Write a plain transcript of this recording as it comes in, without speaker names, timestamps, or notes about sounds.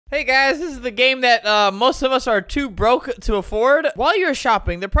Hey guys, this is the game that most of us are too broke to afford. While you're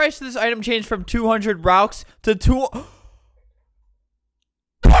shopping, the price of this item changed from 200 Robux to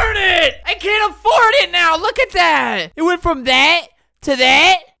Burn it! I can't afford it now! Look at that! It went from that to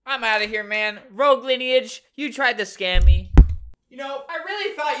that? I'm out of here, man. Rogue Lineage, you tried to scam me. You know, I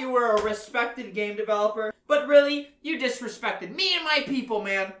really thought you were a respected game developer, but really, you disrespected me and my people,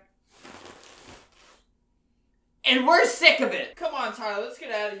 man. And we're sick of it. Come on, Tyler, let's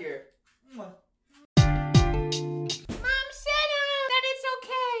get out of here. Mom said that it's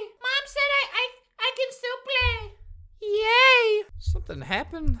okay. Mom said I can still play. Yay! Something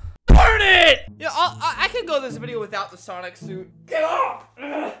happened? Burn it! Yeah, I could go this video without the Sonic suit. Get off!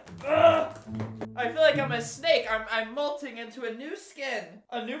 I feel like I'm a snake. I'm molting into a new skin.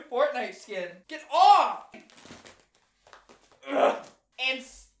 A new Fortnite skin. Get off! And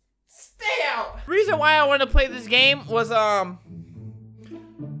stay out! The reason why I wanted to play this game was,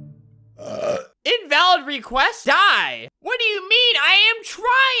 invalid request? Die! What do you mean? I am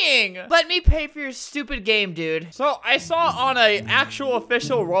trying! Let me pay for your stupid game, dude. So, I saw on an actual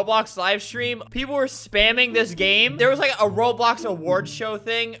official Roblox live stream, people were spamming this game. There was like a Roblox award show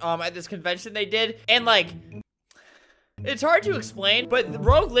thing, at this convention they did, and like, it's hard to explain, but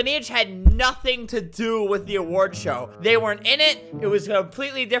Rogue Lineage had nothing to do with the award show. They weren't in it. It was a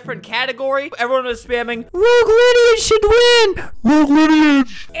completely different category. Everyone was spamming, Rogue Lineage should win! Rogue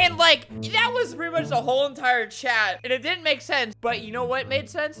Lineage! And like, that was pretty much the whole entire chat. And it didn't make sense, but you know what made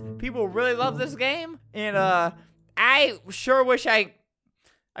sense? People really love this game. And I sure wish I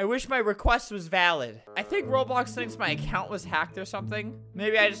wish my request was valid. I think Roblox thinks my account was hacked or something.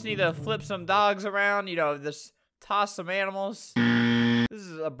 Maybe I just need to flip some dogs around, you know, this toss some animals. This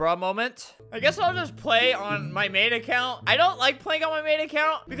is a bruh moment. I guess I'll just play on my main account. I don't like playing on my main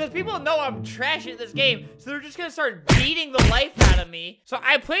account because people know I'm trash at this game. So they're just gonna start beating the life out of me. So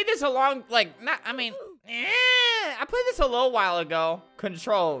I played this I played this a little while ago.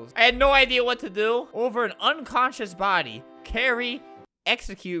 Controls. I had no idea what to do. Over an unconscious body. Carry,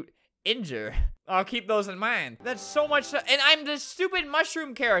 execute, injure. I'll keep those in mind. That's so much. And I'm the stupid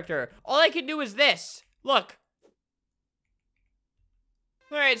mushroom character. All I can do is this. Look.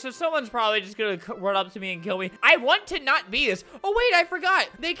 Alright, so someone's probably just gonna run up to me and kill me. I want to not be this. Oh wait, I forgot.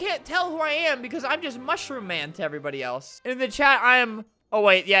 They can't tell who I am because I'm just Mushroom Man to everybody else. In the chat, I'm... Oh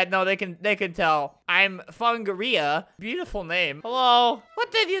wait, yeah, no, they can tell. I'm Fungaria. Beautiful name. Hello.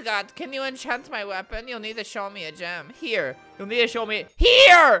 What have you got? Can you enchant my weapon? You'll need to show me a gem. Here. You'll need to show me...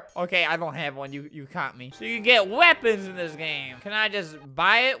 Here! Okay, I don't have one. You caught me. So you can get weapons in this game. Can I just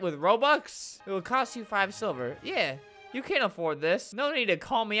buy it with Robux? It will cost you 5 silver. Yeah. You can't afford this. No need to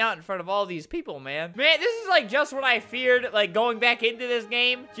call me out in front of all these people, man. Man, this is like just what I feared, like going back into this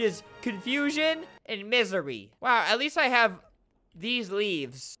game. Just confusion and misery. Wow, at least I have these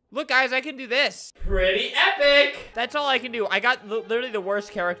leaves. Look, guys, I can do this. Pretty epic. That's all I can do. I got literally the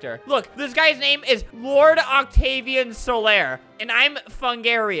worst character. Look, this guy's name is Lord Octavian Solaire, and I'm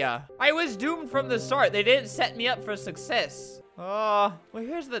Fungaria. I was doomed from the start. They didn't set me up for success. Oh, well,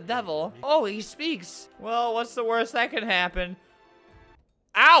 here's the devil. Oh, he speaks. Well, what's the worst that can happen?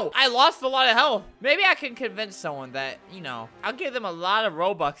 Ow! I lost a lot of health. Maybe I can convince someone that, you know, I'll give them a lot of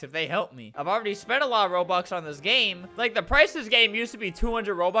Robux if they help me. I've already spent a lot of Robux on this game. Like, the price of this game used to be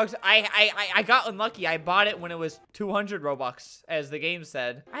 200 Robux. I got unlucky. I bought it when it was 200 Robux, as the game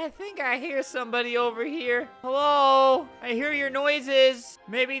said. I think I hear somebody over here. Hello? I hear your noises.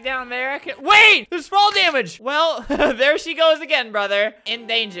 Maybe down there I can... Wait! There's fall damage! Well, there she goes again, brother. In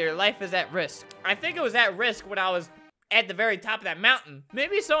danger. Life is at risk. I think it was at risk when I was at the very top of that mountain.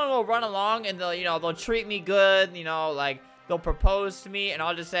 Maybe someone will run along and they'll, you know, they'll treat me good, you know, like they'll propose to me and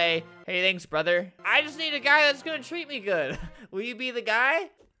I'll just say, hey, thanks, brother. I just need a guy that's gonna treat me good. Will you be the guy?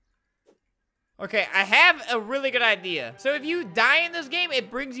 Okay, I have a really good idea. So if you die in this game,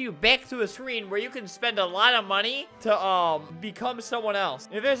 it brings you back to a screen where you can spend a lot of money to become someone else.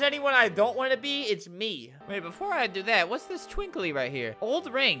 If there's anyone I don't want to be, it's me. Wait, before I do that, what's this twinkly right here?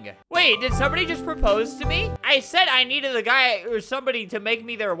 Old ring. Wait, did somebody just propose to me? I said I needed a guy or somebody to make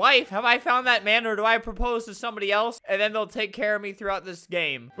me their wife. Have I found that man, or do I propose to somebody else and then they'll take care of me throughout this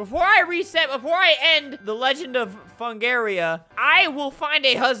game? Before I reset, before I end the Legend of Fungaria, I will find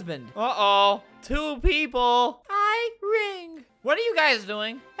a husband. Uh-oh. 2 people. Hi, ring. What are you guys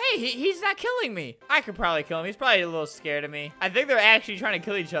doing? Hey, he's not killing me. I could probably kill him. He's probably a little scared of me. I think they're actually trying to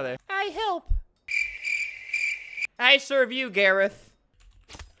kill each other. I help. I serve you, Gareth.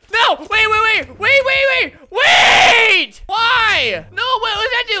 No! Wait! Why? No, what does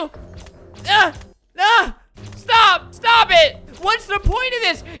that do? Stop it! What's the point of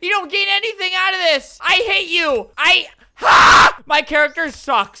this? You don't gain anything out of this. I hate you. My character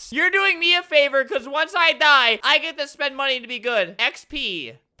sucks. You're doing me a favor because once I die, I get to spend money to be good.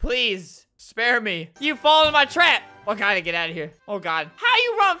 XP, please spare me. You fall in my trap. Oh, gotta get out of here. Oh, God. How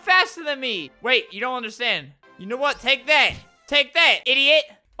you run faster than me? Wait, you don't understand. You know what? Take that. Take that, idiot.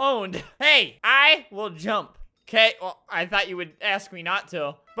 Owned. Hey, I will jump. Okay, well, I thought you would ask me not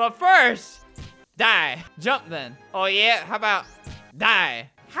to. But first, die. Jump then. Oh, yeah? How about die?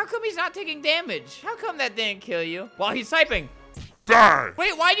 How come he's not taking damage? How come that didn't kill you? While he's typing. Die!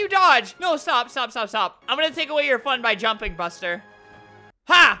 Wait, why'd you dodge? No, stop, stop, stop, stop. I'm gonna take away your fun by jumping, Buster.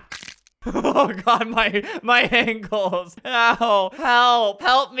 Ha! Oh God, my ankles. Ow,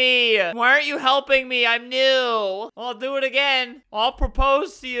 help me. Why aren't you helping me? I'm new. I'll do it again. I'll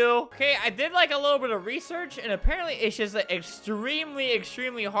propose to you. Okay, I did like a little bit of research and apparently it's just like,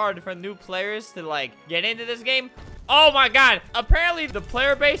 extremely hard for new players to like get into this game. Oh my God, apparently the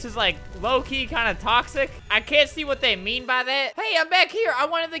player base is like low-key kind of toxic. I can't see what they mean by that. Hey, I'm back here. I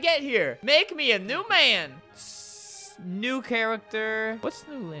wanted to get here. Make me a new man. New character. What's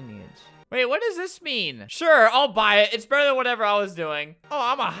new lineage? Wait, what does this mean? Sure, I'll buy it. It's better than whatever I was doing.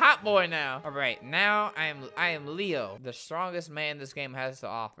 Oh, I'm a hot boy now. All right, now I am Leo, the strongest man this game has to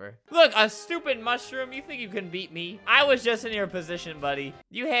offer. Look, a stupid mushroom. You think you can beat me? I was just in your position, buddy.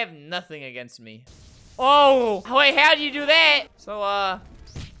 You have nothing against me. Oh, wait, how do you do that? So,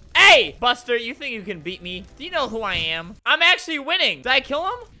 hey, Buster, you think you can beat me? Do you know who I am? I'm actually winning. Did I kill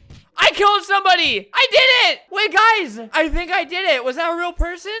him? I killed somebody! I did it! Wait, guys! I think I did it. Was that a real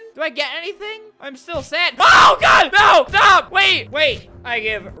person? Do I get anything? I'm still sad. Oh, God! No! Stop! Wait! I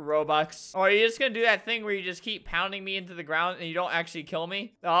give Robux. Or are you just gonna do that thing where you just keep pounding me into the ground and you don't actually kill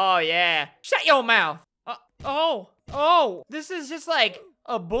me? Oh, yeah. Shut your mouth! Oh! This is just like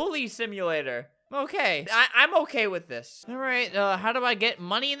a bully simulator. Okay, I'm okay with this. All right, how do I get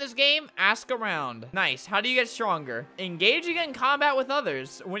money in this game? Ask around. Nice, how do you get stronger? Engaging in combat with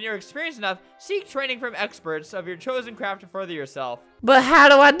others. When you're experienced enough, seek training from experts of your chosen craft to further yourself. But how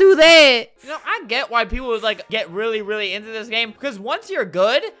do I do that? You know, I get why people would like get really into this game because once you're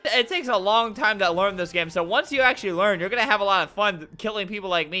good, it takes a long time to learn this game. So once you actually learn, you're gonna have a lot of fun killing people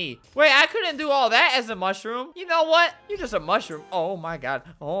like me. Wait, I couldn't do all that as a mushroom. You know what? You're just a mushroom. Oh my God.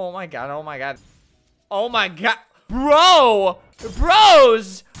 Oh my God. Oh my God. Oh my God. Bros!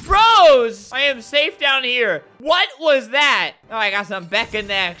 I am safe down here. What was that? Oh, I got some back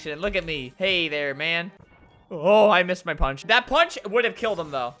in action. Look at me. Hey there, man. Oh, I missed my punch. That punch would have killed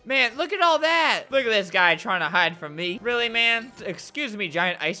him, though. Man, look at all that. Look at this guy trying to hide from me. Really, man? Excuse me,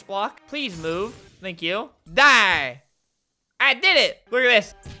 giant ice block. Please move. Thank you. Die. I did it. Look at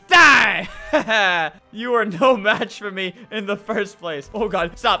this. Die. You are no match for me in the first place. Oh,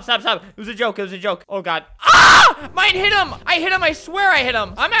 God. Stop. It was a joke. Oh, God. Ah! Mine hit him. I hit him. I swear I hit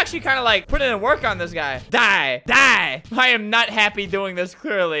him. I'm actually kind of like putting in work on this guy. Die. I am not happy doing this,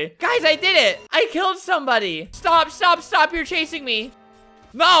 clearly. Guys, I did it. I killed somebody. Stop. You're chasing me.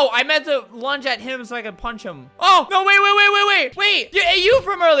 No, I meant to lunge at him so I could punch him. Oh, no, wait. You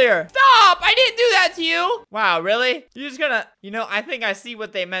from earlier. Stop, I didn't do that to you. Wow, really? You're just gonna, you know, I think I see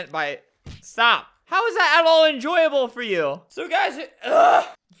what they meant by stop. How is that at all enjoyable for you? So guys,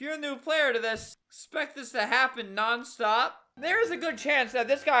 if you're a new player to this, expect this to happen nonstop. There is a good chance that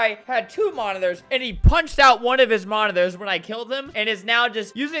this guy had 2 monitors and he punched out one of his monitors when I killed him and is now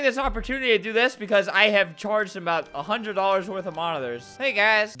just using this opportunity to do this because I have charged him about $100 worth of monitors. Hey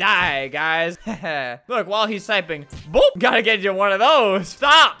guys. Die, guys. Look, while he's typing, boop, gotta get you one of those.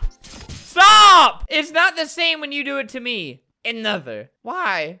 Stop. It's not the same when you do it to me. Another.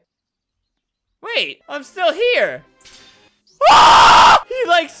 Why? Wait, I'm still here. Ah! He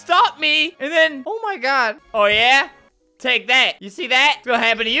like stopped me and then, oh my God. Oh yeah? Take that. You see that? It's gonna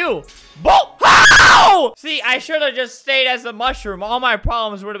happen to you. Boop! Ow! See, I should have just stayed as a mushroom. All my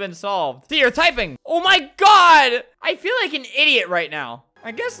problems would have been solved. See, you're typing. Oh my God! I feel like an idiot right now.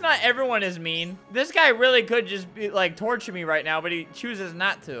 I guess not everyone is mean. This guy really could just be like torture me right now, but he chooses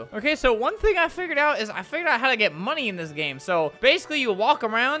not to. Okay, so one thing I figured out is I figured out how to get money in this game. So basically you walk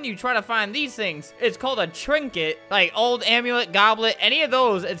around, you try to find these things. It's called a trinket, like old amulet, goblet, any of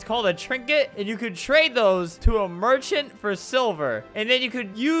those, it's called a trinket. And you could trade those to a merchant for silver. And then you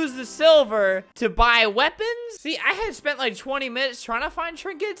could use the silver to buy weapons. See, I had spent like 20 minutes trying to find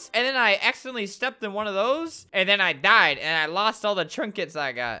trinkets. And then I accidentally stepped in one of those. And then I died and I lost all the trinkets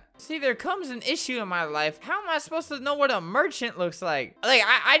I got. See, there comes an issue in my life. How am I supposed to know what a merchant looks like? Like,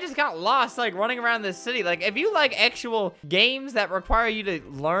 I just got lost, like, running around this city. Like, if you like actual games that require you to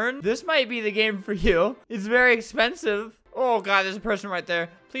learn, this might be the game for you. It's very expensive. Oh, God, there's a person right there.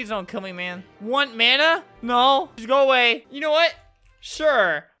 Please don't kill me, man. Want mana? No. Just go away. You know what?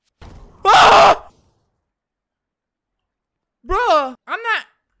 Sure. Ah! Bruh, I'm not.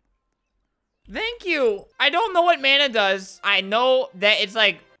 Thank you. I don't know what mana does. I know that it's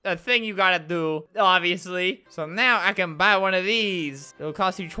like a thing you gotta do, obviously. So now I can buy one of these. It'll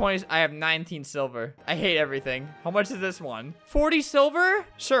cost you 20. I have 19 silver. I hate everything. How much is this one? 40 silver?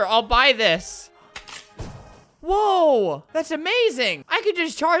 Sure, I'll buy this. Whoa, that's amazing. I could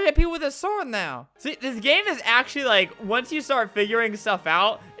just charge at people with a sword now. See, this game is actually like, once you start figuring stuff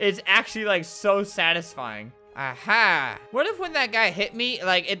out, it's actually like so satisfying. Aha. What if when that guy hit me,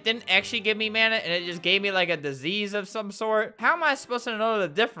 like it didn't actually give me mana and it just gave me like a disease of some sort? How am I supposed to know the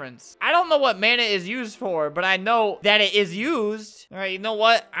difference? I don't know what mana is used for, but I know that it is used. All right, you know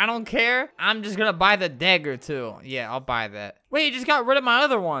what? I don't care. I'm just gonna buy the dagger too. Yeah, I'll buy that. Wait, you just got rid of my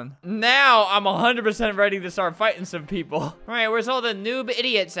other one. Now I'm 100% ready to start fighting some people. All right, where's all the noob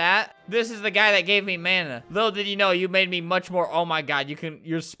idiots at? This is the guy that gave me mana. Little did you know, you made me much more. Oh my God,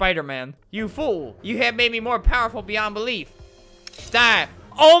 you're Spider-Man. You fool. You have made me more powerful beyond belief. Die.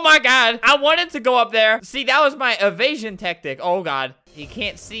 Oh my God, I wanted to go up there. See, that was my evasion tactic. Oh God. He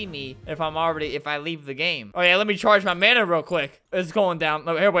can't see me if I leave the game. Oh yeah, let me charge my mana real quick. It's going down.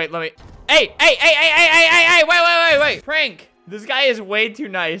 Here, wait, let me. Hey, wait. Prank. This guy is way too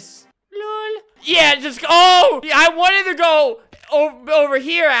nice. Lol. Yeah, just, oh, I wanted to go over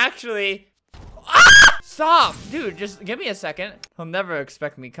here, actually. Ah! Stop. Dude, just give me a second. He'll never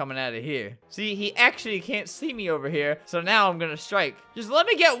expect me coming out of here. See, he actually can't see me over here. So now I'm gonna strike. Just let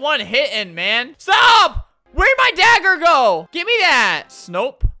me get one hit in, man. Stop! Where'd my dagger go? Give me that.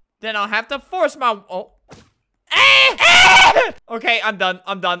 Nope. Then I'll have to force my, oh. Okay, I'm done.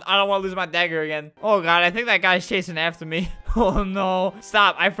 I don't want to lose my dagger again. Oh God, I think that guy's chasing after me. Oh no.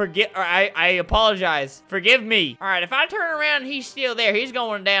 Stop. I apologize. Forgive me. All right, if I turn around, he's still there. He's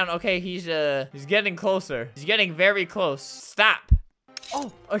going down. Okay, he's getting closer. He's getting very close. Stop.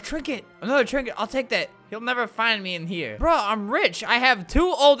 Oh, a trinket. Another trinket. I'll take that. He'll never find me in here. Bro, I'm rich. I have 2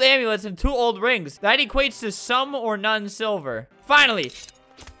 old amulets and 2 old rings. That equates to some or none silver. Finally.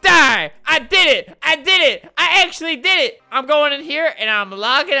 Die! I did it! I actually did it! I'm going in here and I'm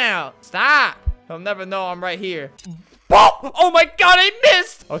logging out. Stop! He'll never know I'm right here. Oh my God, I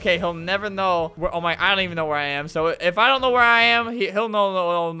missed! Okay, he'll never know where, I don't even know where I am. So if I don't know where I am, he'll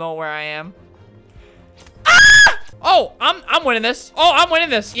know where I am. Ah! Oh, I'm winning this. Oh, I'm winning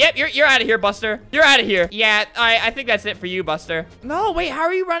this. Yep, you're out of here, Buster. You're out of here. Yeah, I think that's it for you, Buster. No, wait, how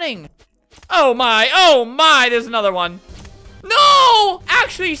are you running? Oh my, there's another one. No!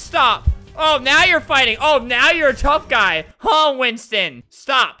 Actually, stop. Oh, now you're fighting. Oh, now you're a tough guy. Huh, Winston?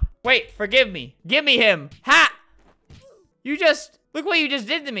 Stop. Wait, forgive me. Give me him. Ha! Look what you just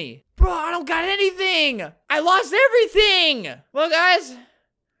did to me. Bro, I don't got anything. I lost everything. Well, guys,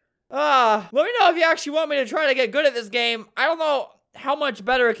 let me know if you actually want me to try to get good at this game. I don't know how much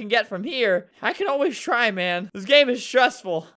better it can get from here. I can always try, man. This game is stressful.